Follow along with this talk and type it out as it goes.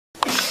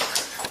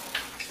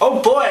Oh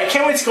boy, I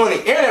can't wait to go on the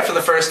internet for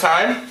the first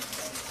time.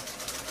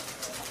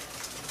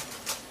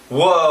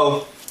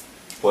 Whoa.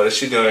 What is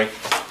she doing?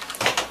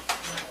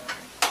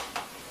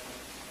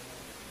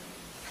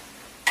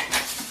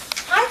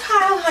 Hi,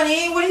 Kyle,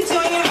 honey. What are you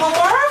doing? Your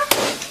homework?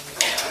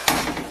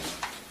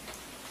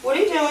 What are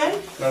you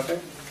doing? Nothing.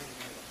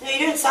 No, you're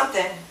doing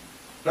something.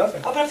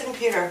 Nothing. Open up the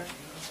computer.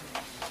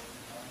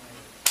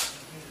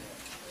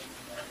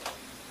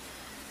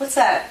 What's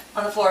that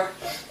on the floor?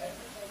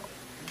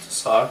 It's a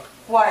sock.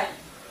 Why?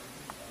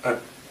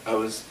 I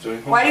was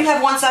doing homework. Why do you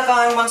have one sock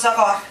on, one sock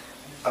off?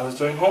 I was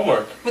doing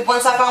homework. With one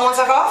sock on, one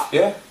sock off?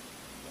 Yeah.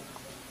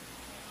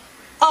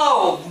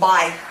 Oh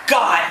my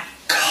God,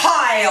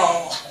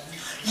 Kyle!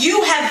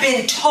 You have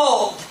been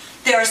told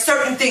there are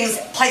certain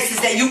places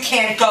that you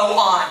can't go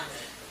on.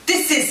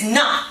 This is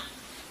not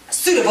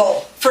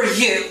suitable for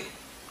you.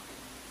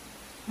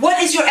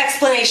 What is your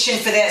explanation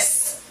for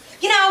this?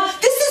 You know,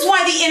 this is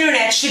why the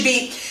internet should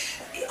be...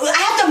 I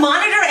have to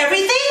monitor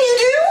everything you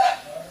do?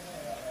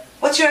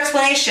 What's your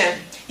explanation?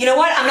 You know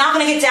what? I'm not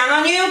going to get down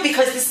on you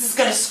because this is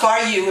going to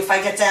scar you if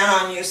I get down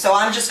on you. So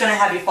I'm just going to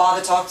have your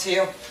father talk to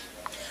you.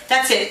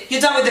 That's it. You're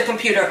done with the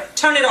computer.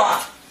 Turn it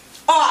off.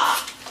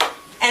 Off!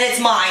 And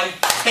it's mine.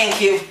 Thank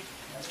you.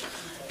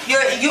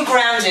 You're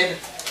grounded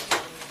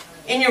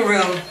in your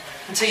room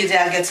until your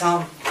dad gets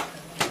home.